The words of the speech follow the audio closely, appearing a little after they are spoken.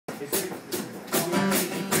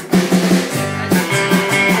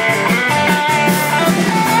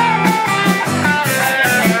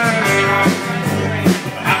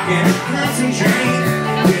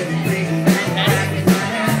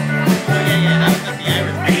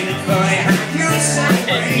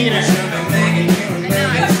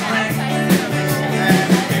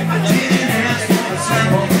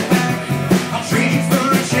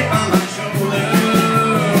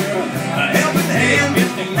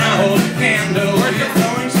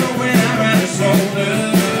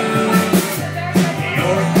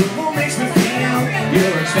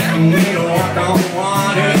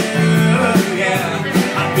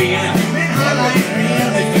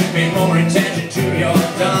to your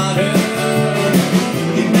daughter.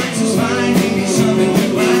 Your nights is fine, maybe something to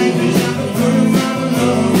like, 'cause I prefer to find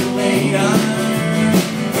alone later.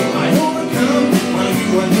 I overcome while you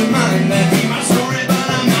undermine. That be my story, but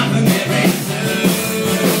I'm not the narrator.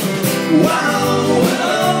 Wow,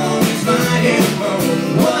 wow, it's my info.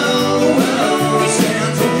 Wow, wow, you say I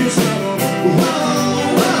told you so. Wow,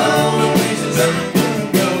 wow, the places I'm gonna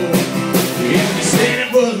go. If you said it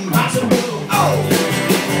was impossible, oh.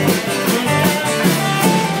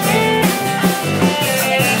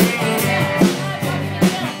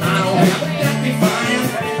 I don't have a death defying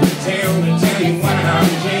tale to tell you why I'm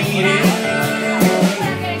jaded.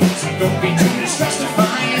 So don't be too distressed to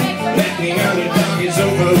find that the underdog is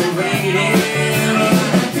overrated.